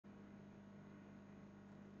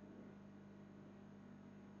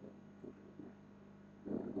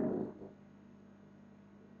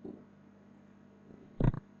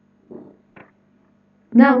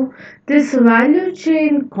Now, this value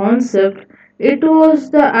chain concept, it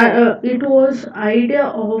was idea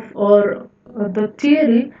of or the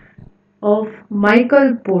theory of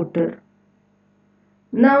Michael Porter.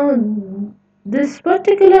 Now, this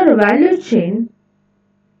particular value chain,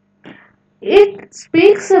 it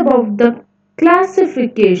speaks about the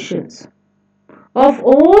classifications of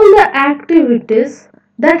all the activities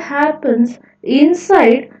that happens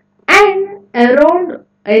inside and around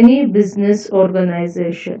any business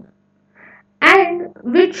organization, and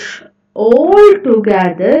which all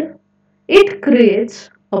together it creates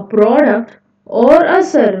a product or a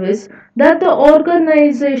service that the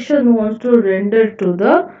organization wants to render to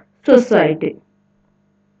the society.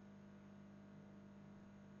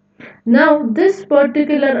 Now, this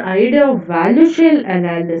particular idea of value chain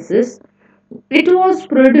analysis, it was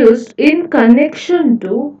produced in connection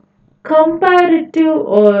to comparative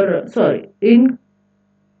or sorry in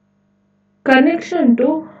connection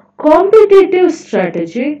to competitive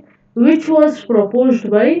strategy, which was proposed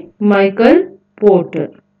by Michael Porter.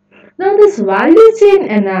 Now, this value chain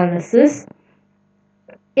analysis,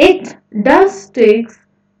 it does takes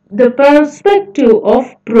the perspective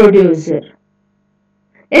of producer,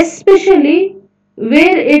 especially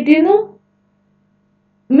where it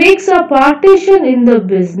makes a partition in the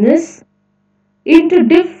business into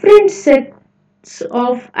different sets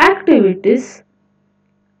of activities,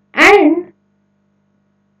 and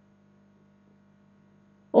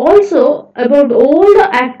also about all the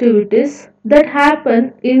activities that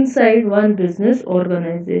happen inside one business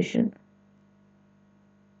organization.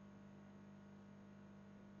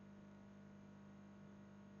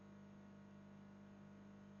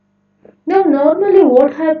 Now, normally,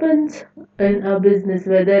 what happens in a business,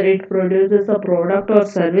 whether it produces a product or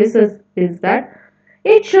services, is that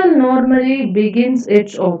it shall normally begins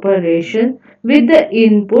its operation with the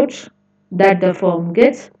inputs that the firm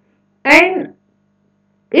gets, and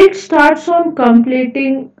it starts on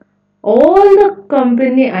completing all the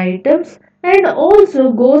company items and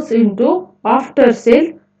also goes into after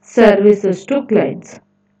sale services to clients.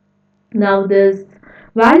 Now, this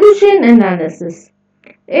value chain analysis,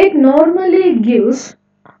 it normally gives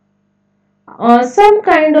some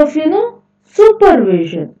kind of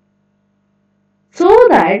supervision, so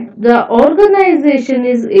that the organization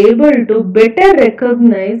is able to better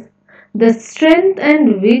recognize the strength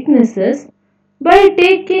and weaknesses by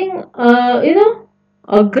taking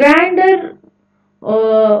a grander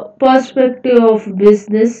perspective of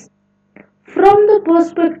business from the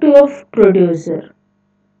perspective of producer.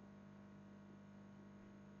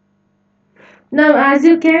 Now, as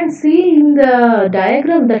you can see in the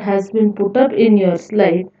diagram that has been put up in your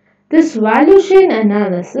slide, this value chain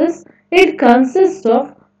analysis, it consists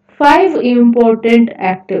of five important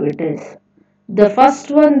activities. The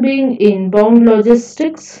first one being inbound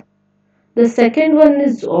logistics, the second one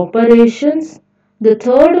is operations, the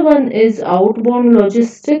third one is outbound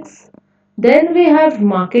logistics, then we have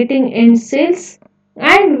marketing and sales,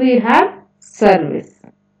 and we have service.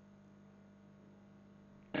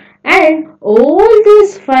 And all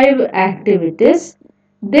these five activities,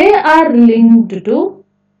 they are linked to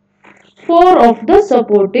four of the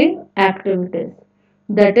supporting activities,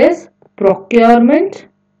 that is procurement,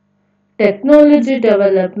 technology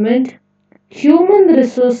development, human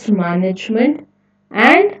resource management,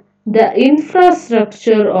 and the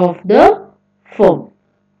infrastructure of the firm.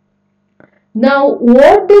 Now,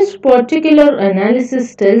 what this particular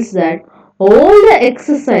analysis tells that all the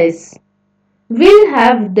exercise will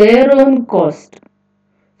have their own cost.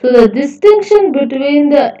 So, the distinction between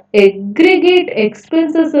the aggregate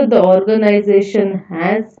expenses that the organization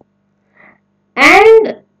has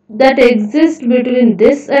and that exists between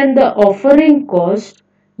this and the offering cost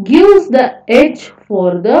gives the edge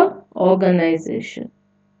for the organization.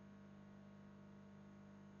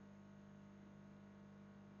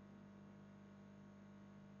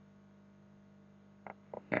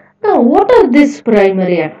 Now, what are these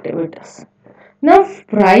primary activities? Now,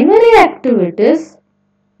 primary activities,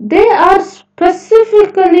 they are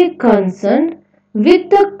specifically concerned with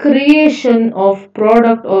the creation of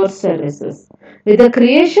product or services. With the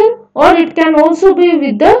creation, or it can also be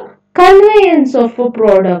with the conveyance of a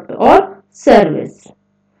product or service.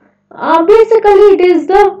 Basically, it is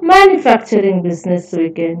the manufacturing business, we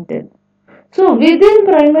can tell. So, within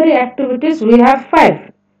primary activities, we have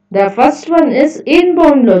five. The first one is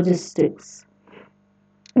inbound logistics.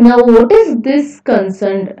 Now, what is this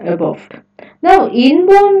concerned about? Now,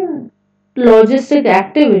 inbound logistic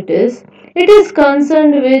activities, it is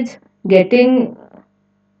concerned with getting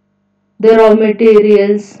the raw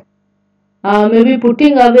materials, maybe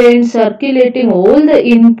putting away and circulating all the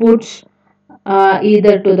inputs,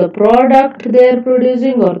 either to the product they are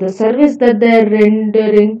producing or the service that they are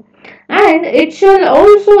rendering. And it shall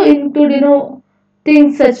also include,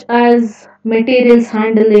 things such as materials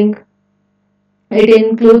handling, it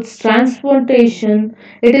includes transportation,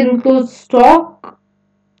 it includes stock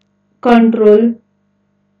control.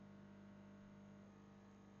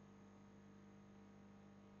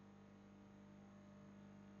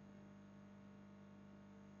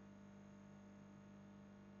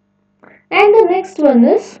 And the next one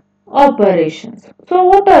is operations. So,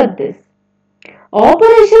 what are these?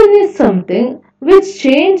 Operation is something which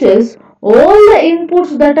changes all the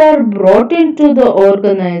inputs that are brought into the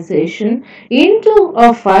organization into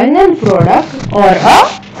a final product or a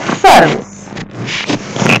service.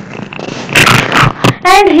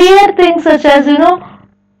 And here things such as,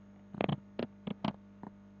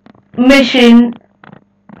 machine,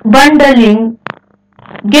 bundling,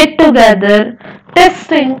 get together,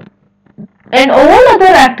 testing, and all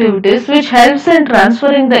other activities which helps in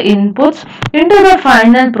transferring the inputs into the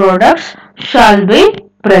final products shall be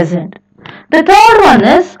present. The third one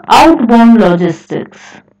is outbound logistics.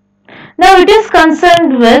 Now it is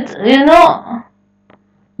concerned with,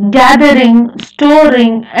 gathering,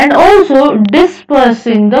 storing, and also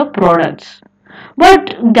dispersing the products.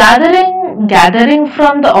 But gathering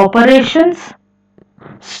from the operations,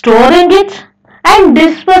 storing it, and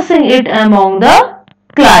dispersing it among the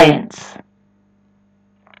clients.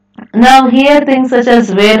 Now here things such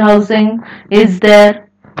as warehousing is there.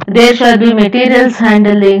 There shall be materials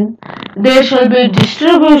handling. There shall be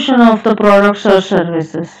distribution of the products or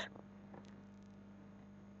services.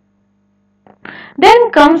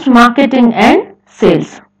 Then comes marketing and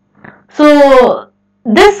sales. So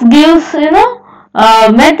this gives,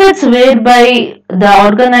 methods whereby the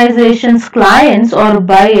organization's clients or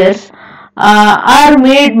buyers are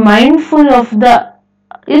made mindful of the,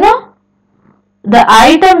 the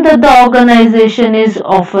item that the organization is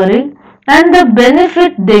offering and the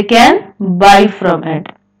benefit they can buy from it.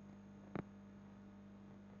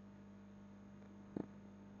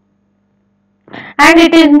 And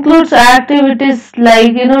it includes activities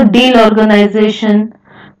like, deal organization,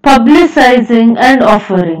 publicizing and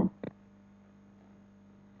offering.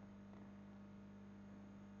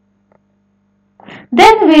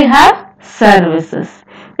 Then we have services.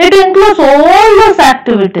 It includes all those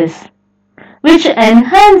activities which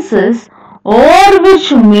enhances or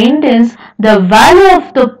which maintains the value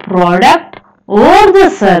of the product or the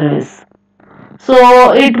service.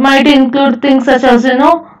 So it might include things such as,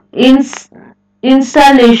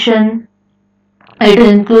 installation, it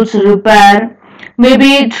includes repair,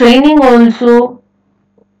 maybe training also.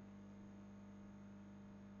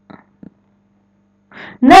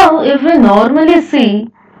 Now if we normally see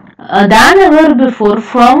than ever before,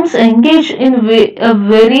 firms engage in a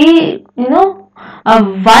very, a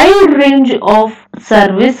wide range of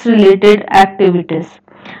service related activities.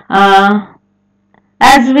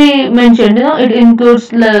 As we mentioned, it includes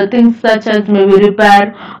things such as maybe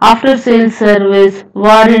repair, after sales service,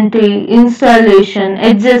 warranty, installation,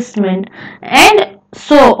 adjustment, and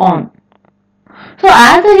so on. So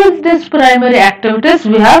as against these primary activities,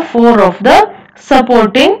 we have 4 of the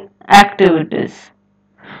supporting activities.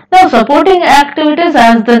 Now supporting activities,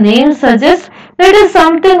 as the name suggests, it is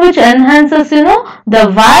something which enhances, the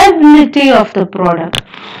viability of the product.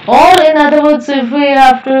 Or in other words, if we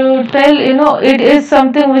have to tell, it is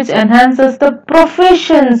something which enhances the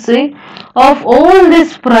proficiency of all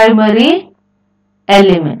these primary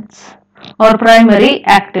elements or primary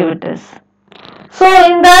activities. So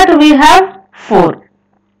in that we have 4.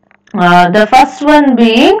 The first one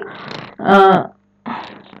being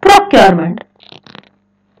procurement.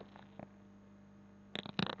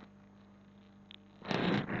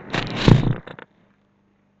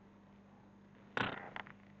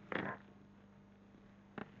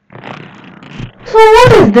 So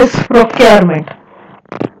what is this procurement?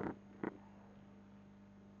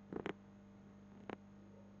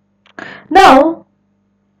 Now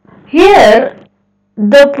here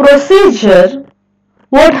the procedure,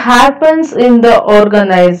 what happens in the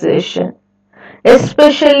organization,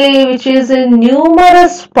 especially which is in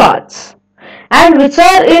numerous parts and which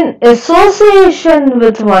are in association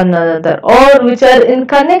with one another or which are in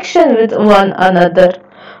connection with one another.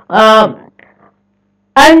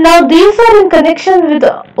 And now these are in connection with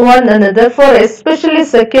one another for especially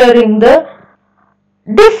securing the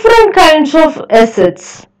different kinds of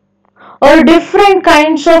assets or different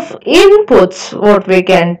kinds of inputs, what we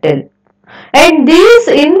can tell. And these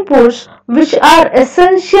inputs which are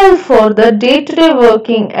essential for the day-to-day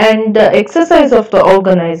working and the exercise of the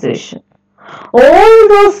organization. All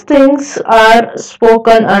those things are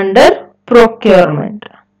spoken under procurement.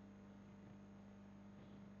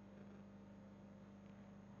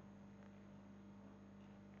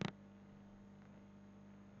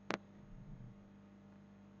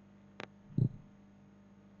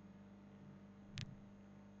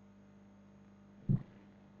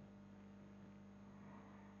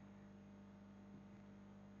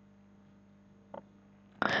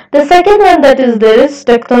 The second one that is there is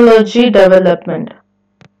technology development.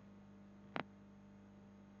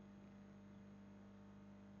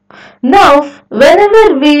 Now,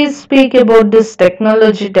 whenever we speak about this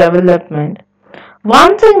technology development,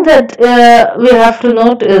 one thing that we have to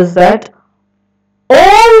note is that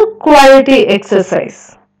all quality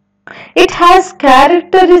exercise, it has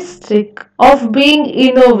characteristic of being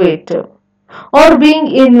innovative or being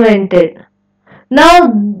invented.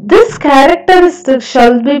 Now, this characteristic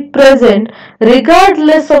shall be present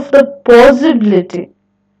regardless of the possibility.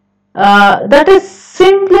 That is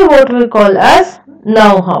simply what we call as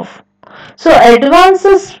know-how. So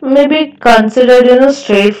advances may be considered,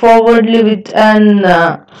 straightforwardly with an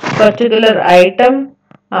particular item,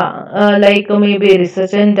 like maybe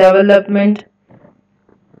research and development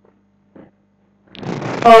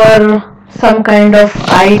or some kind of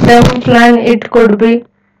item plan. It could be,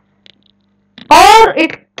 or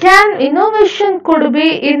innovation could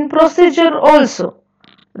be in procedure also.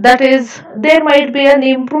 That is, there might be an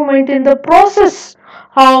improvement in the process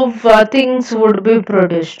how things would be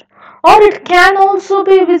produced, or it can also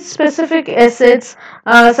be with specific assets,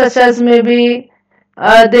 such as maybe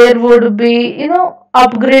there would be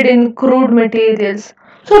upgrade in crude materials.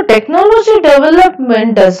 So technology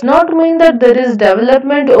development does not mean that there is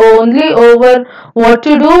development only over what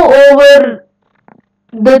you do over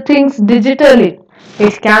the things digitally.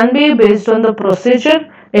 It can be based on the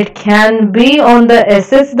procedure, it can be on the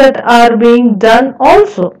assets that are being done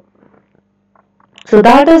also. So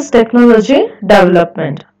that is technology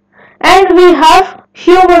development. And we have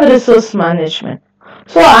human resource management.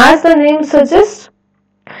 So as the name suggests,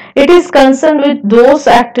 it is concerned with those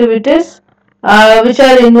activities which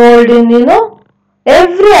are involved in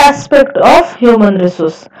every aspect of human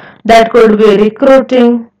resource. That could be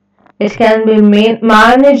recruiting, it can be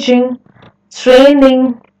managing,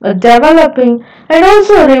 training, developing, and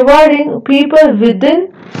also rewarding people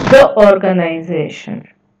within the organization.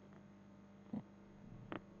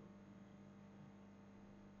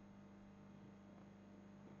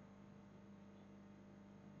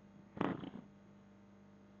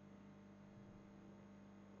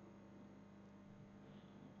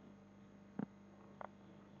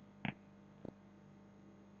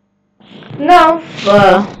 Now,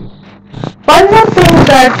 one more thing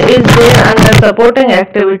that is there under supporting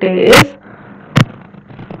activity is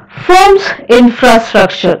firm's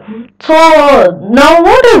infrastructure. So now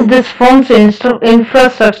what is this firm's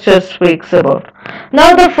infrastructure speaks about?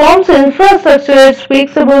 Now the firm's infrastructure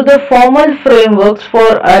speaks about the formal frameworks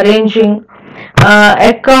for arranging,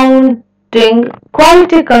 accounting,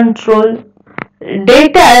 quality control,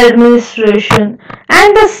 data administration,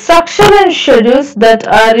 and the structure and schedules that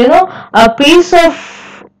are a piece of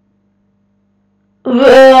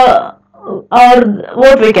or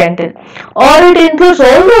what we can tell, or it includes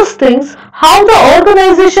all those things how the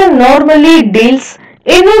organization normally deals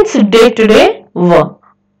in its day-to-day work.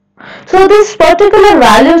 So this particular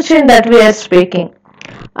value chain that we are speaking,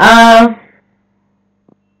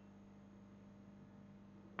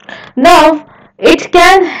 now it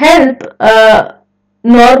can help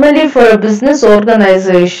normally for a business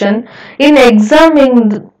organization in examining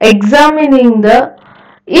the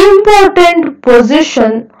important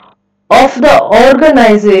position of the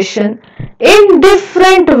organization in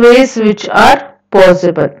different ways which are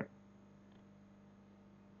possible.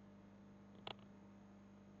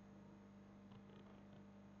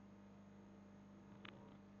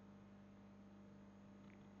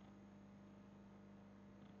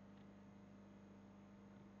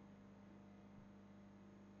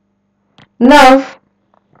 Now,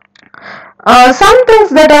 some things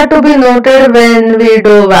that are to be noted when we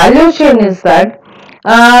do value chain is that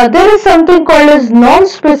there is something called as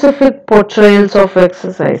non-specific portrayals of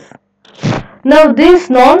exercise. Now, these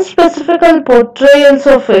non-specific portrayals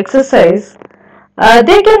of exercise,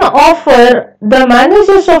 they can offer the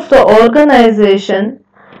managers of the organization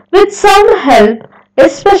with some help,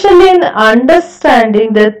 especially in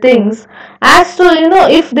understanding the things as to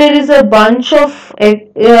if there is a bunch of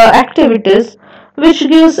activities which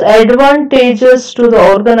gives advantages to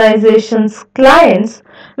the organization's clients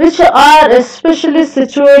which are especially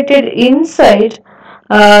situated inside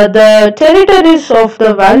the territories of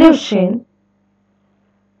the value chain,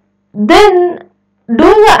 then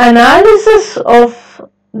doing an analysis of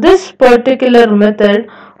this particular method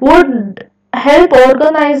would help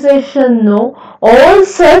organization know all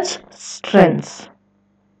such strengths.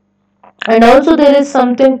 And also there is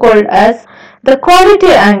something called as the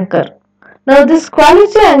quality anchor. Now this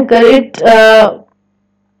quality anchor, it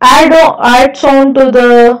adds on to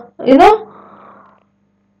the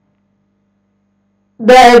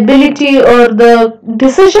the ability or the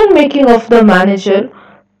decision making of the manager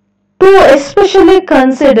to especially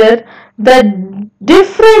consider the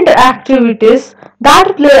different activities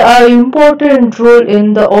that play an important role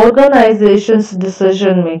in the organization's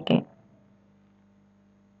decision making.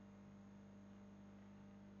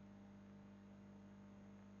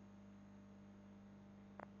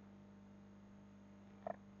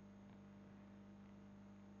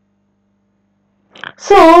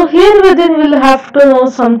 So here within we'll have to know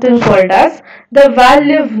something called as the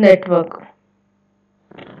value network.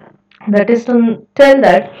 That is to tell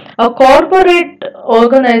that a corporate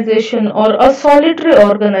organization or a solitary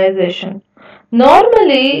organization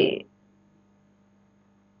normally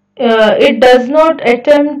it does not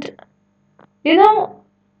attempt you know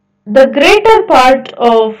the greater part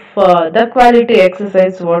of the quality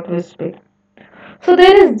exercise what we speak. So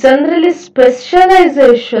there is generally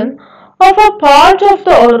specialization of a part of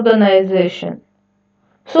the organization.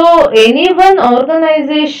 So any one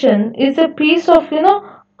organization is a piece of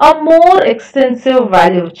a more extensive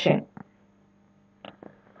value chain.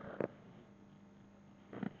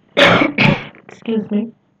 Excuse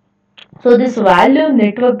me. So this value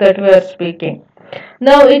network that we are speaking.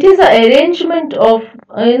 Now it is an arrangement of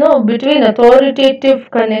between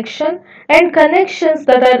authoritative connection and connections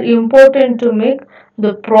that are important to make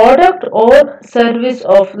the product or service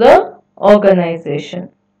of the organization.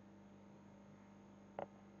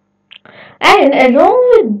 And along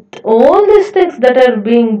with all these things that are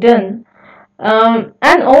being done,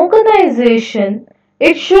 an organization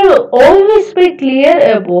it should always be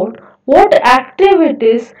clear about what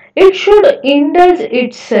activities it should indulge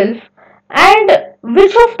itself and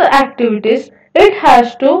which of the activities it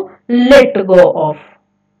has to let go of,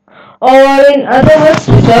 or in other words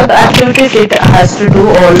which are the activities it has to do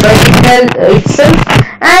all by itself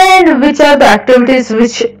and which are the activities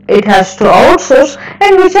which it has to outsource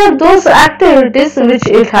and which are those activities which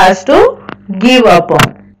it has to give up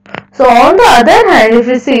on. So on the other hand, if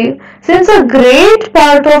you see, since a great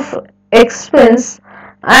part of expense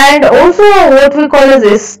and also what we call as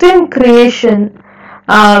esteem creation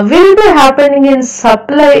will be happening in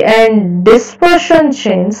supply and dispersion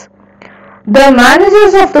chains, the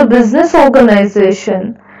managers of the business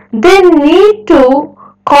organization they need to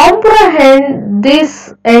comprehend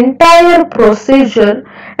this entire procedure,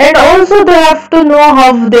 and also they have to know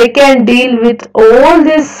how they can deal with all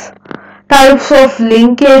these types of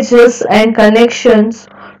linkages and connections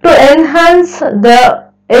to enhance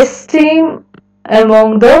the esteem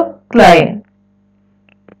among the client.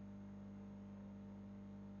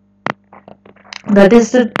 That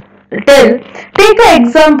is to tell, take an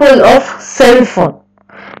example of cell phone.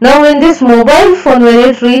 Now in this mobile phone, when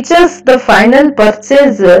it reaches the final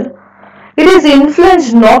purchaser, it is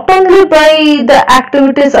influenced not only by the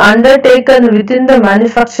activities undertaken within the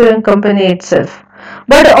manufacturing company itself,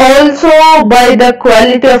 but also by the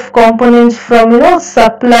quality of components from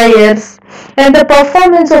suppliers and the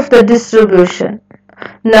performance of the distribution.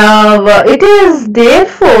 Now it is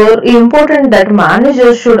therefore important that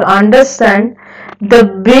managers should understand the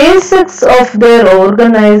basics of their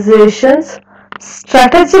organization's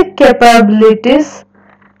strategic capabilities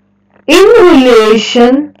in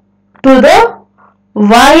relation to the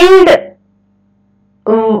wide,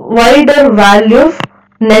 wider value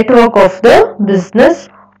network of the business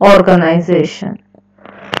organization.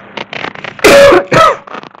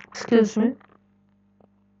 Excuse me.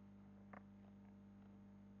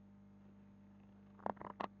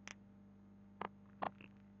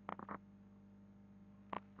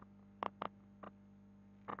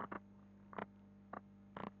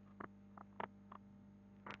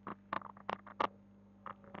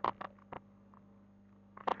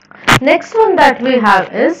 Next one that we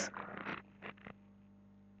have is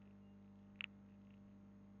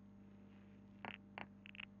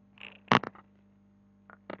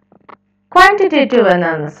quantitative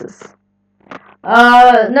analysis.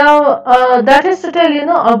 Now that is to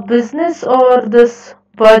tell a business or this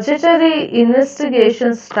budgetary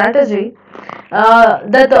investigation strategy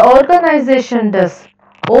that the organization does.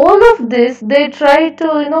 All of this they try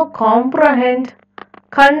to comprehend,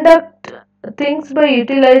 conduct things by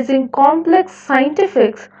utilizing complex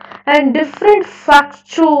scientifics and different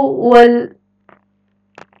factual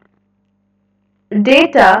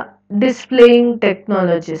data displaying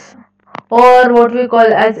technologies. or what we call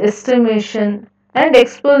as estimation and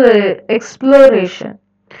exploration.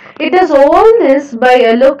 It does all this by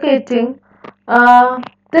allocating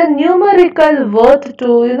the numerical worth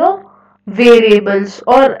to variables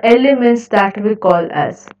or elements that we call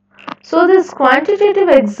as. So these quantitative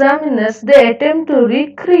examiners, they attempt to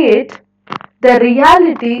recreate the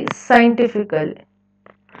reality scientifically.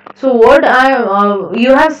 So what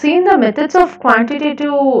you have seen the methods of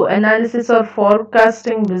quantitative analysis or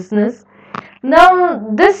forecasting business. Now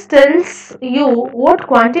this tells you what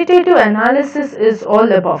quantitative analysis is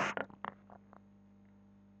all about.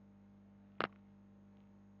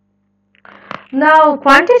 Now,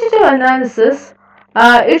 quantitative analysis,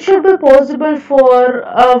 it should be possible for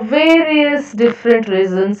various different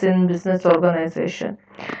reasons in business organization.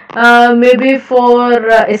 Maybe for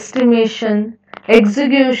estimation,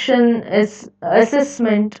 execution,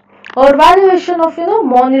 assessment, or valuation of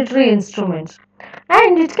monetary instruments,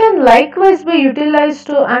 and it can likewise be utilized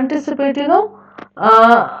to anticipate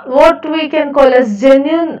what we can call as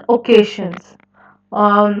genuine occasions.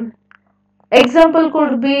 Um, Example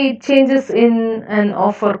could be changes in an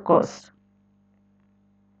offer cost.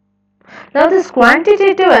 Now, this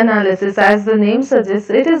quantitative analysis, as the name suggests,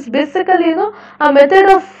 it is basically a method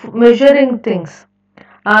of measuring things.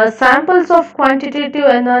 Samples of quantitative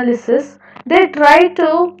analysis, they try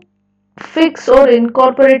to fix or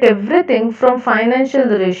incorporate everything from financial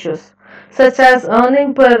ratios such as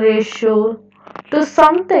earning per ratio to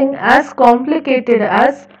something as complicated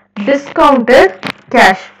as discounted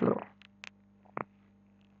cash flow.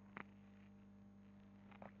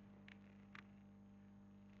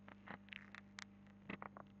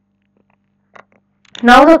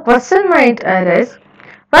 Now the question might arise,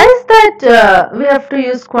 why is that we have to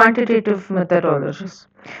use quantitative methodologies?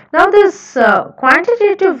 Now these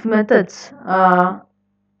quantitative methods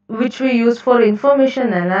which we use for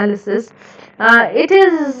information analysis, it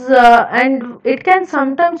is and it can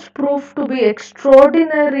sometimes prove to be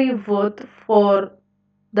extraordinary worth for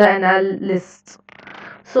the analysts.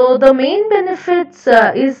 So the main benefits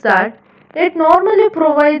is that it normally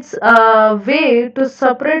provides a way to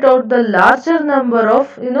separate out the larger number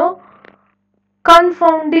of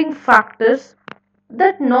confounding factors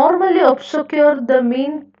that normally obscure the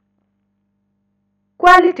main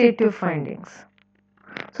qualitative findings.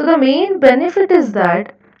 So the main benefit is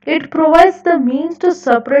that it provides the means to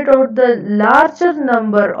separate out the larger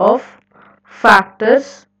number of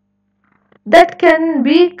factors that can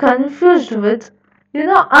be confused with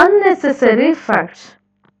unnecessary facts.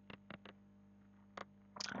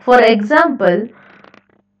 For example,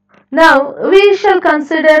 now we shall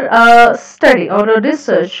consider a study or a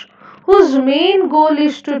research whose main goal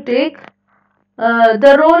is to take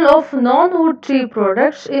the role of non-wood tree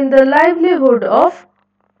products in the livelihood of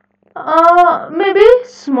maybe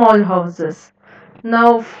small houses.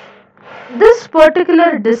 Now, this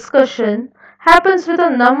particular discussion happens with a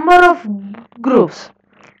number of groups,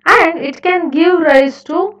 and it can give rise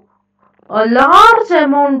to a large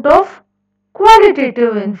amount of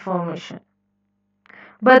qualitative information.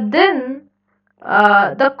 But then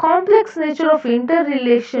the complex nature of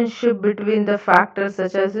interrelationship between the factors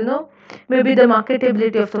such as maybe the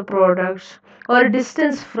marketability of the products or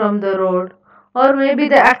distance from the road or maybe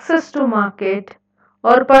the access to market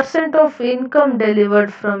or percent of income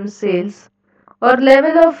delivered from sales or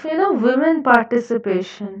level of women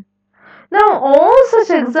participation. Now all such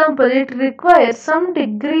example, it requires some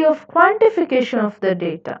degree of quantification of the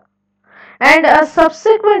data and a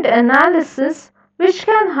subsequent analysis which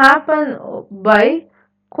can happen by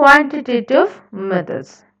quantitative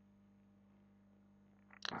methods.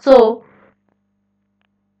 So,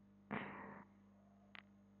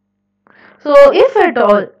 if at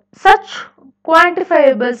all such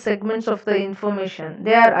quantifiable segments of the information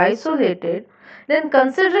they are isolated, then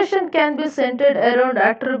consideration can be centered around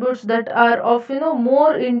attributes that are of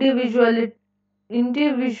more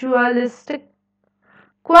individualistic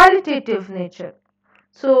qualitative nature.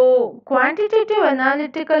 So, quantitative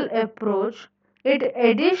analytical approach, it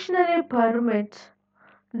additionally permits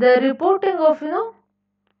the reporting of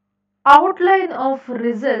outline of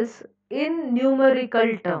results in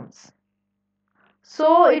numerical terms.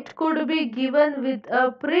 So, it could be given with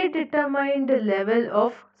a predetermined level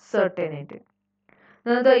of certainty.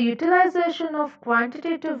 Now, the utilization of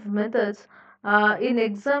quantitative methods in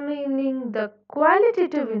examining the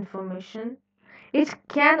qualitative information, it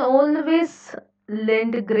can always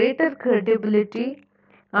lend greater credibility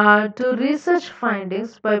to research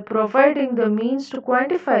findings by providing the means to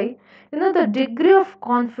quantify the degree of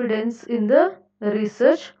confidence in the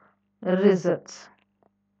research results.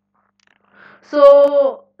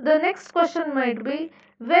 So the next question might be,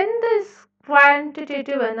 when this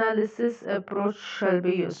quantitative analysis approach shall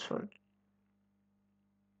be useful.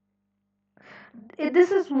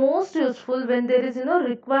 This is most useful when there is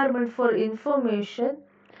requirement for information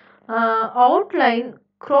outline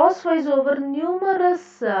crosswise over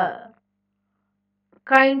numerous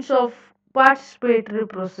kinds of participatory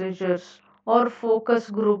procedures or focus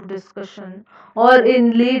group discussion or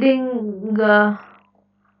in leading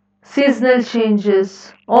seasonal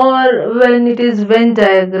changes or when it is Venn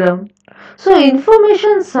diagram. So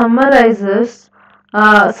information summarizes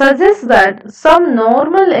suggests that some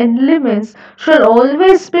normal elements should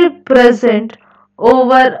always be present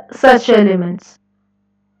over such elements.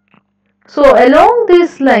 So along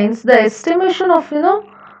these lines, the estimation of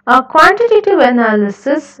a quantitative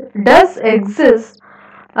analysis does exist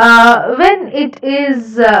when it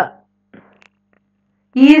is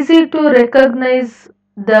easy to recognize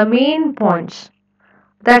the main points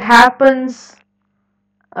that happens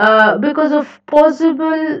because of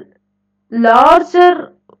possible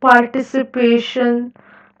larger participation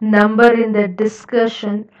number in the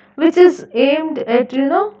discussion, which is aimed at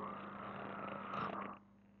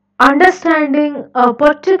understanding a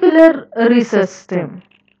particular research theme.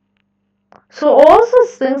 So all such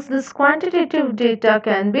things, this quantitative data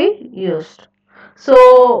can be used.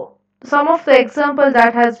 So some of the example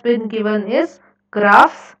that has been given is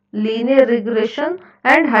graphs, linear regression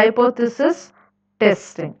and hypothesis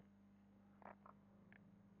testing.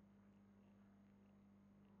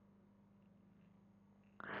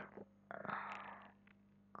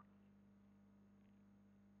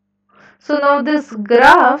 So now this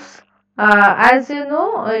graphs, as you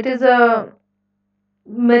know, it is a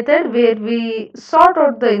method where we sort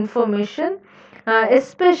out the information,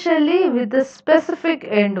 especially with the specific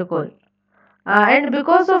end goal. And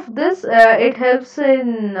because of this, it helps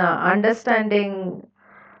in understanding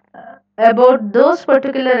about those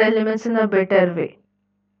particular elements in a better way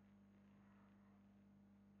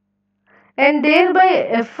and thereby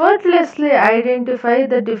effortlessly identify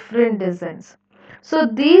the different designs. So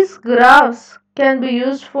these graphs can be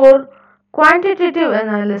used for quantitative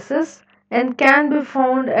analysis and can be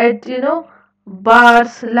found at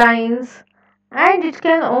bars, lines, and it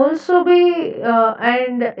can also be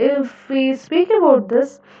and if we speak about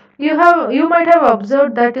this, you might have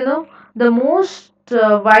observed that the most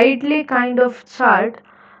widely kind of chart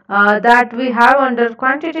that we have under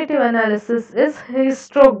quantitative analysis is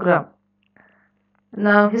histogram.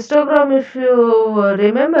 Now, histogram, if you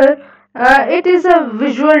remember, it is a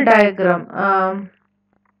visual diagram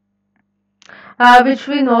which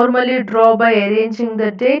we normally draw by arranging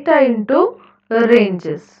the data into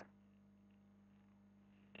ranges.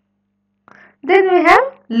 Then we have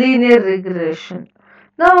linear regression.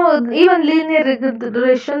 Now, even linear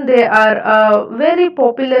regression, they are a very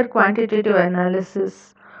popular quantitative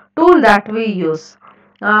analysis tool that we use.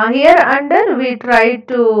 Here under, we try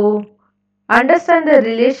to understand the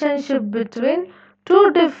relationship between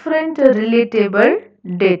two different relatable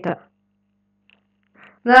data.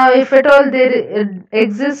 Now, if at all there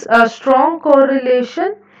exists a strong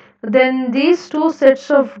correlation, then these two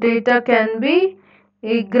sets of data can be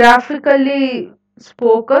graphically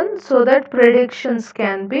spoken so that predictions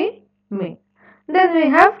can be made. Then we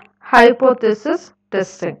have hypothesis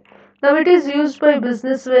testing. Now, it is used by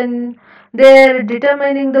business when they are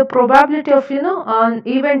determining the probability of an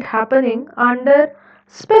event happening under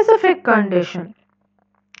specific condition.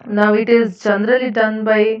 Now, it is generally done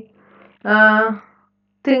by uh,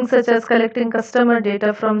 things such as collecting customer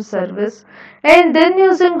data from service and then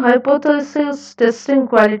using hypothesis testing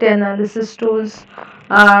quality analysis tools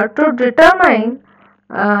to determine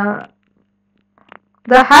uh,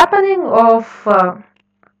 the happening of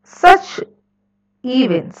such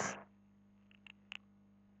events.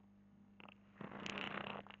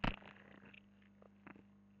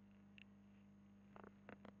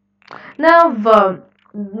 Now,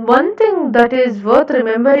 one thing that is worth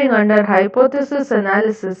remembering under hypothesis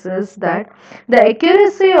analysis is that the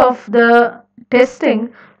accuracy of the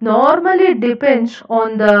testing normally depends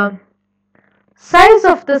on the size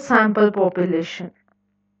of the sample population.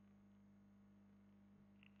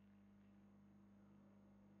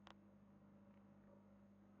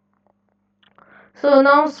 So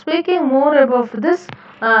now speaking more about this,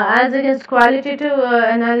 as against qualitative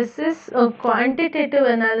analysis or quantitative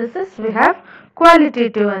analysis, we have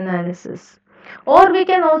qualitative analysis. Or we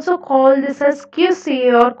can also call this as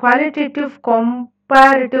QCA or qualitative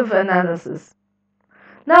comparative analysis.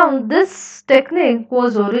 Now this technique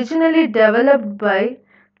was originally developed by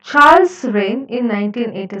Charles Rain in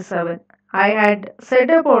 1987. I had said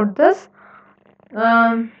about this.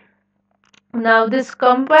 Um, now this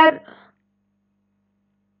compare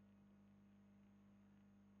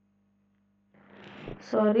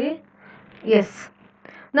Sorry. Yes.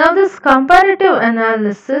 Now this comparative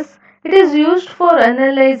analysis, it is used for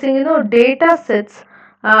analyzing data sets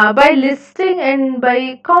by listing and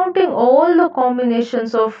by counting all the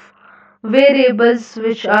combinations of variables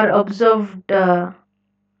which are observed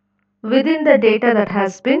within the data that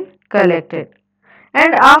has been collected,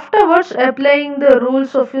 and afterwards applying the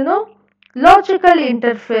rules of logical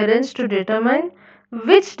interference to determine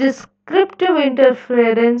which descriptive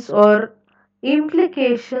interference or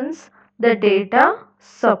implications the data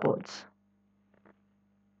supports.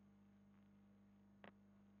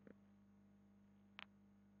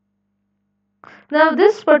 Now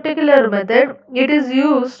this particular method, it is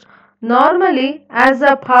used normally as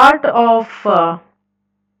a part of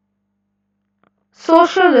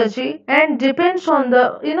sociology and depends on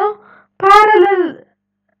the parallel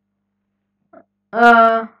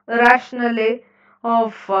rationale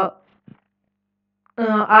of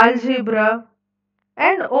algebra,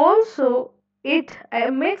 and also it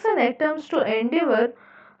makes an attempt to endeavor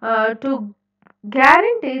to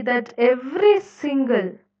guarantee that every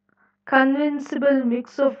single convincible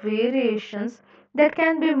mix of variations that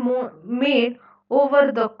can be made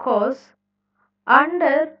over the course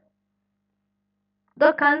under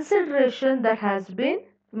the consideration that has been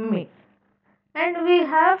made. And we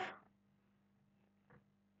have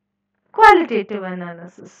qualitative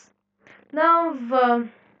analysis. Now,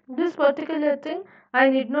 this particular thing I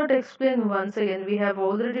need not explain once again. We have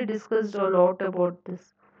already discussed a lot about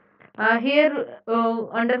this. Here,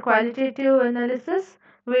 under qualitative analysis,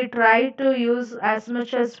 we try to use as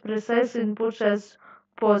much as precise inputs as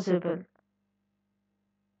possible.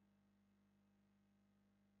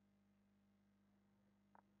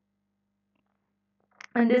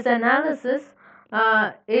 And this analysis,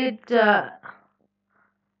 it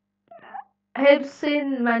helps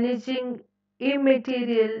in managing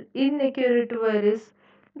immaterial, inaccurate worries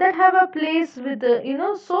that have a place with the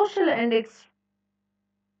social and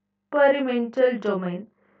experimental domain,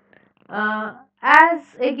 as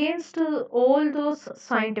against all those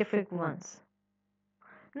scientific ones.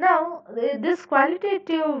 Now, this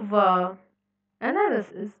qualitative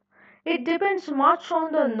analysis, it depends much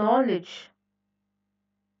on the knowledge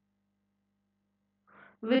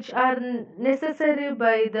which are necessary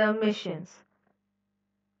by the machines.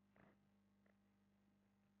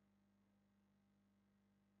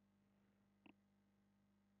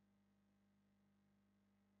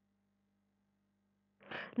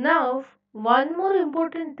 Now, one more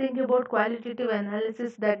important thing about qualitative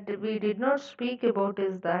analysis that we did not speak about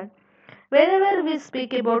is that whenever we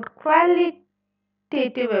speak about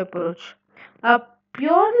qualitative approach, a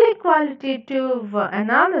purely qualitative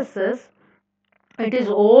analysis, it is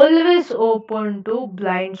always open to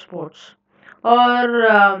blind spots,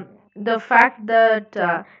 or the fact that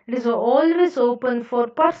it is always open for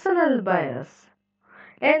personal bias,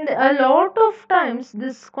 and a lot of times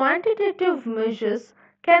these quantitative measures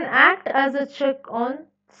can act as a check on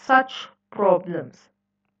such problems.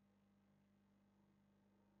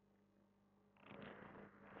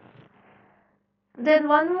 Then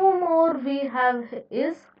one more we have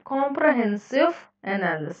is comprehensive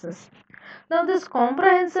analysis. Now this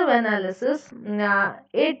comprehensive analysis,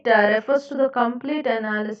 it refers to the complete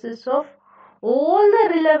analysis of all the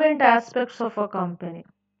relevant aspects of a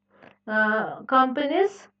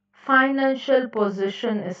company's financial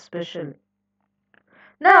position especially.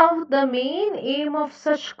 Now the main aim of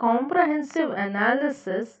such comprehensive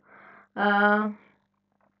analysis uh,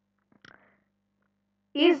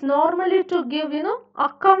 is normally to give a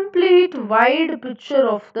complete wide picture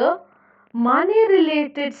of the money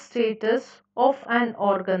related status of an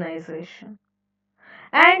organization,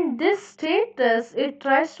 and this status it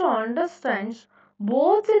tries to understand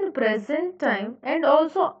both in present time and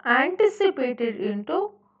also anticipated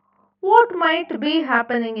into what might be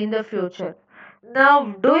happening in the future.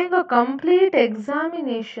 Now doing a complete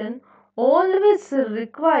examination always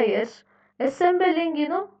requires assembling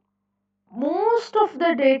most of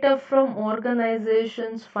the data from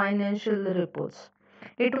organizations financial reports.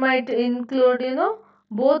 It might include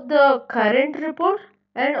both the current report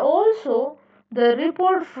and also the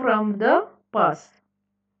report from the past.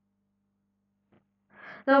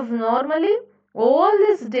 Now normally all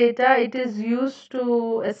this data it is used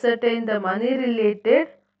to ascertain the money related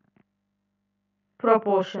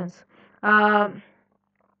proportions. Um,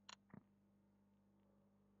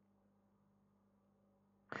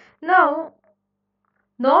 Now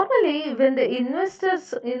normally, when the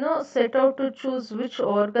investors, set out to choose which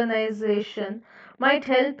organization might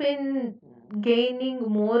help in gaining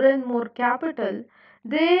more and more capital,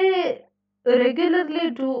 they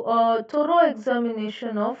regularly do a thorough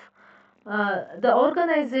examination of the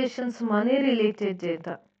organization's money related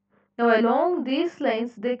data. Now, along these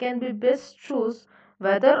lines, they can be best choose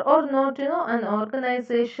whether or not an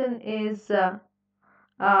organization is a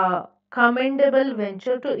commendable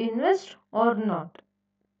venture to invest or not.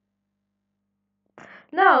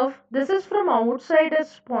 Now, this is from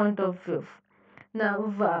outsider's point of view.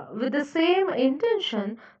 Now, with the same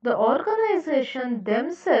intention, the organization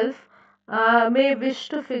themselves may wish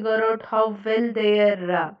to figure out how well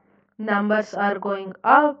their numbers are going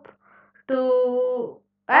up to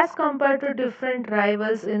as compared to different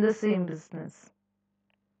rivals in the same business.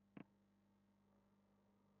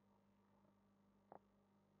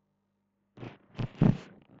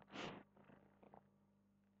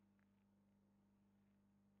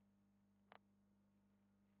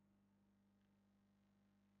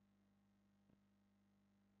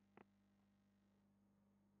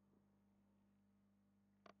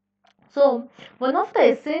 So, one of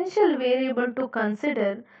the essential variable to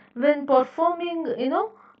consider when performing,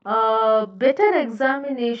 a better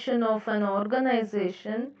examination of an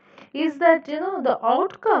organization is that, the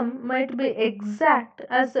outcome might be exact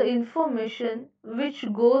as the information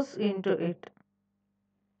which goes into it.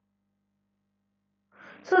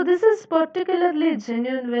 So, this is particularly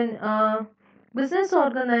genuine when a business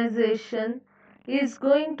organization is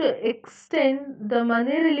going to extend the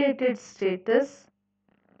money related status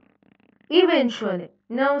eventually.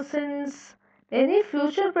 Now, since any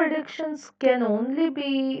future predictions can only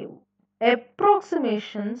be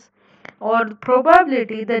approximations or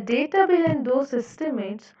probability, the data behind those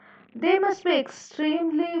estimates they must be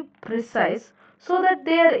extremely precise so that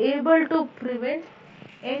they are able to prevent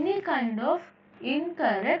any kind of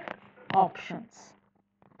incorrect options.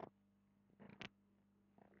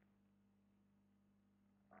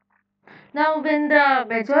 Now, when the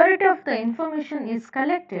majority of the information is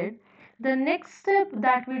collected, the next step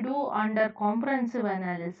that we do under comprehensive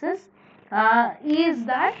analysis is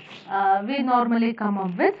that we normally come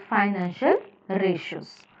up with financial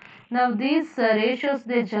ratios. Now, these ratios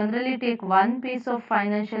they generally take one piece of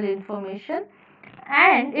financial information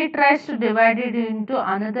and it tries to divide it into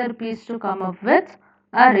another piece to come up with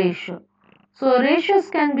a ratio. So,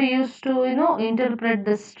 ratios can be used to interpret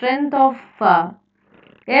the strength of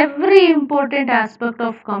every important aspect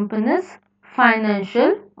of company's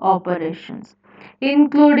financial operations,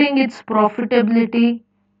 including its profitability,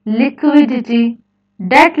 liquidity,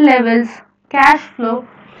 debt levels, cash flow,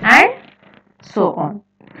 and so on.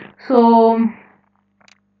 So,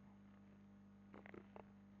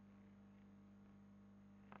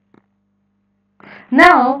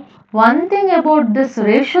 now one thing about this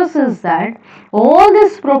ratios is that all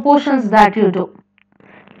these proportions that you do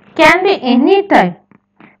can be any time.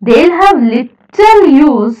 They'll have little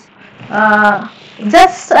use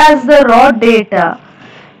just as the raw data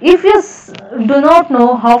if you do not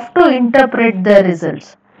know how to interpret the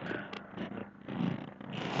results.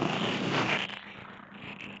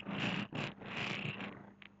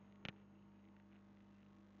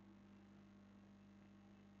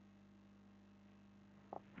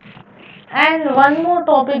 And one more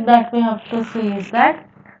topic that we have to see is that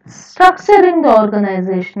structuring the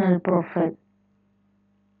organizational profile.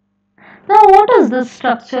 Now, what is this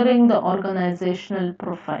structuring the organizational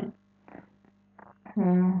profile?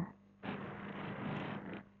 Hmm.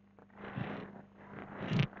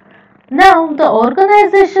 Now, the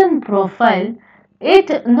organization profile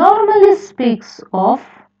it normally speaks of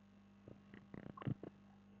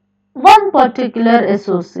one particular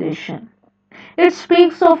association. It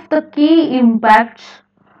speaks of the key impacts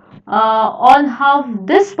on how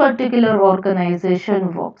this particular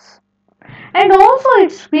organization works. And also,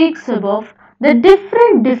 it speaks about the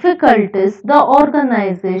different difficulties the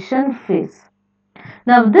organization face.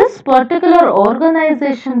 Now, this particular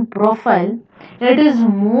organization profile it is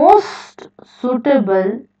most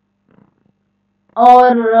suitable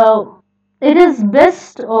or it is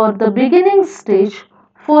best or the beginning stage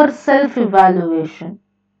for self evaluation.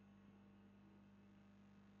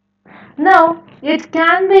 Now, it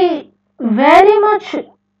can be very much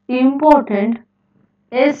important,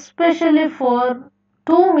 especially for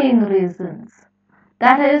two main reasons.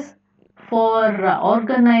 That is, for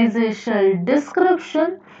organizational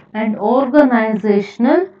description and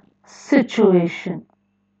organizational situation.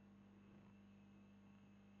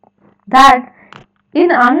 That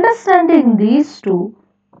in understanding these two,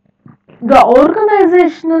 the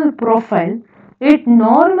organizational profile it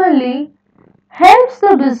normally helps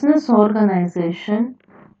the business organization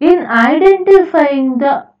in identifying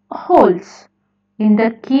the holes in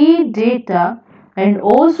the key data and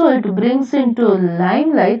also it brings into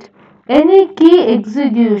limelight any key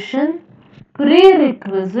execution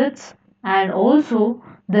prerequisites and also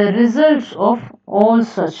the results of all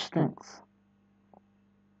such things.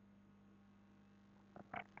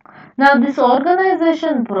 Now, this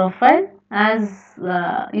organization profile, as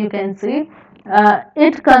you can see,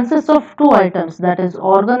 it consists of two items, that is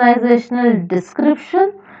organizational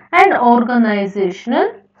description and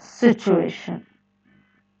organizational situation.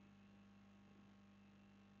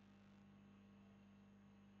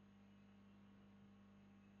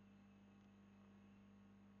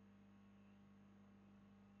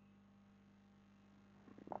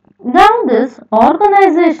 Now, this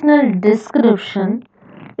organizational description,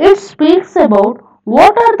 it speaks about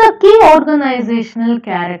what are the key organizational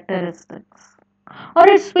characteristics, or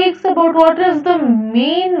it speaks about what is the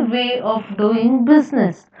main way of doing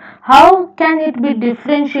business. How can it be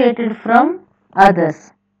differentiated from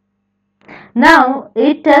others? Now,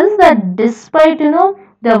 it tells that despite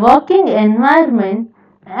the working environment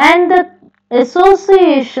and the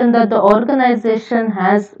association that the organization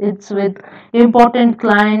has, it's with important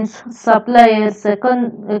clients, suppliers,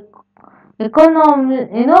 economy,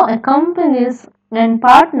 companies and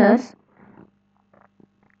partners,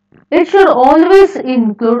 it should always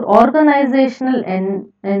include organizational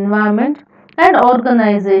environment and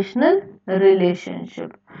organizational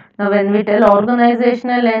relationship. Now, when we tell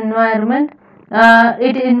organizational environment,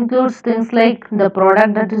 it includes things like the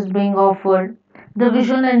product that is being offered, the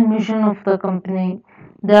vision and mission of the company,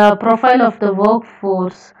 the profile of the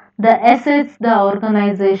workforce, the assets the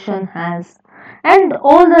organization has, and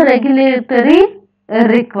all the regulatory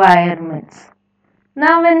requirements.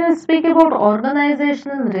 Now, when we speak about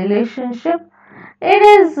organizational relationship, it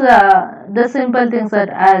is the simple things that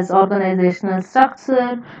as organizational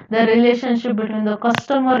structure, the relationship between the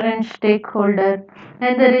customer and stakeholder,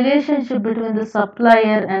 and the relationship between the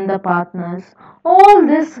supplier and the partners. All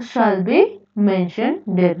this shall be mentioned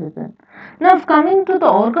there within. Now, coming to the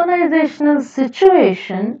organizational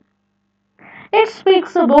situation, it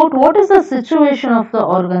speaks about what is the situation of the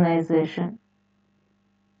organization,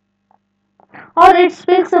 or it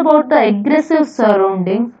speaks about the aggressive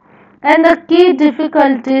surroundings and the key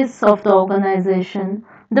difficulties of the organization,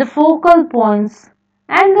 the focal points,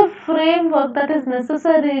 and the framework that is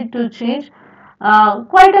necessary to change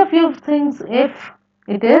quite a few things if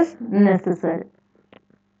it is necessary.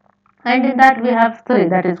 And in that we have three,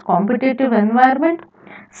 that is competitive environment,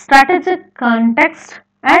 strategic context,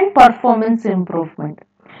 and performance improvement.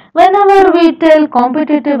 Whenever we tell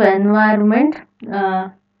competitive environment,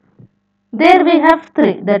 there we have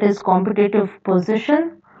three, that is competitive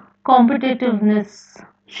position, competitiveness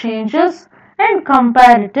changes, and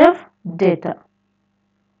comparative data.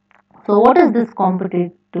 So, what is this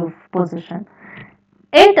competitive position?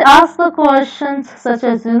 It asks the questions such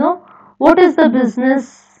as, what is the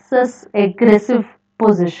business's aggressive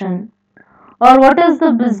position? Or what is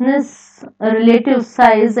the business relative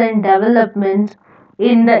size and development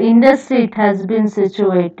in the industry it has been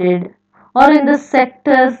situated, or in the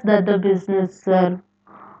sectors that the business serve?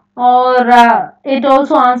 Or it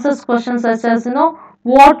also answers questions such as,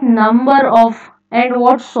 what number of and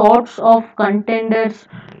what sorts of contenders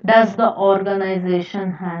does the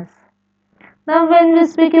organization has? Now, when we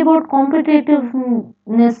speak about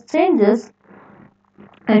competitiveness changes,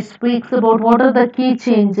 it speaks about what are the key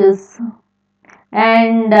changes,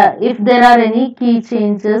 and if there are any key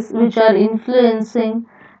changes which are influencing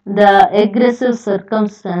the aggressive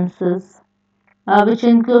circumstances, which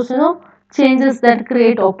includes changes that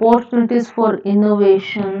create opportunities for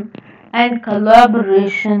innovation and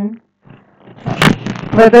collaboration,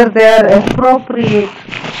 whether they are appropriate,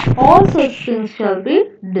 all such things shall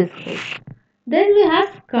be discussed. Then we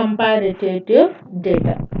have comparative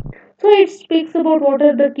data. So it speaks about what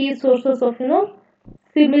are the key sources of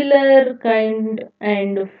similar kind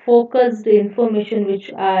and focused information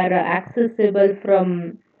which are accessible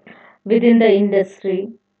from within the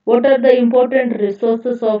industry. What are the important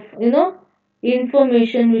resources of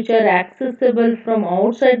information which are accessible from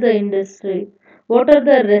outside the industry? What are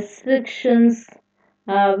the restrictions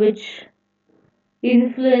which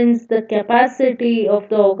influence the capacity of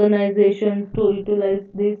the organization to utilize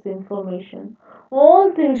this information?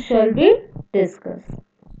 All things shall be discussed.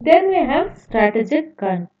 Then we have strategic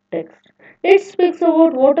context. It speaks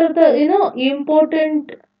about what are the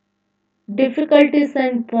important difficulties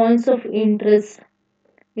and points of interest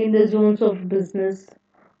in the zones of business,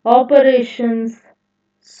 operations,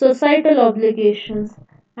 societal obligations,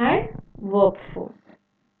 and workforce.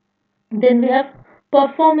 Then we have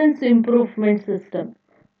performance improvement system.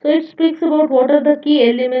 So it speaks about what are the key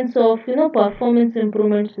elements of performance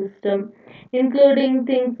improvement system, including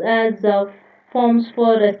things as forms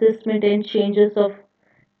for assessment and changes of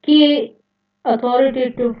key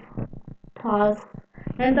authoritative tasks,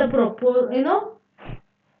 and the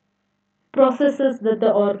processes that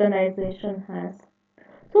the organization has.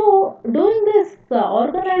 So, doing this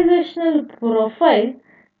organizational profile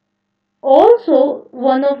also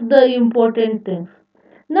one of the important things.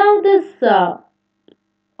 Now, this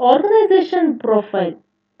organization profile.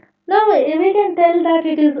 Now we can tell that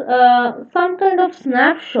it is some kind of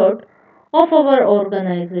snapshot of our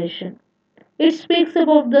organization. It speaks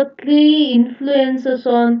about the key influences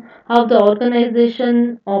on how the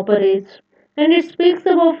organization operates, and it speaks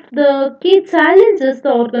about the key challenges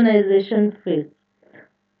the organization faces.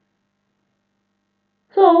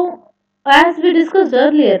 So, as we discussed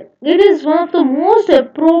earlier, it is one of the most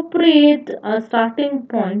appropriate starting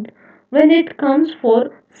point when it comes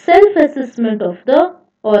for self-assessment of the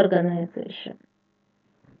organization.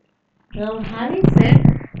 Now, having said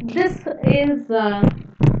this is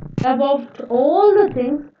about all the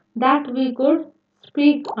things that we could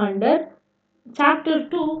speak under chapter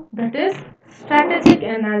 2, that is strategic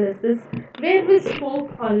analysis, where we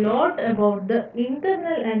spoke a lot about the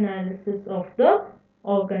internal analysis of the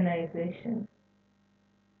organization.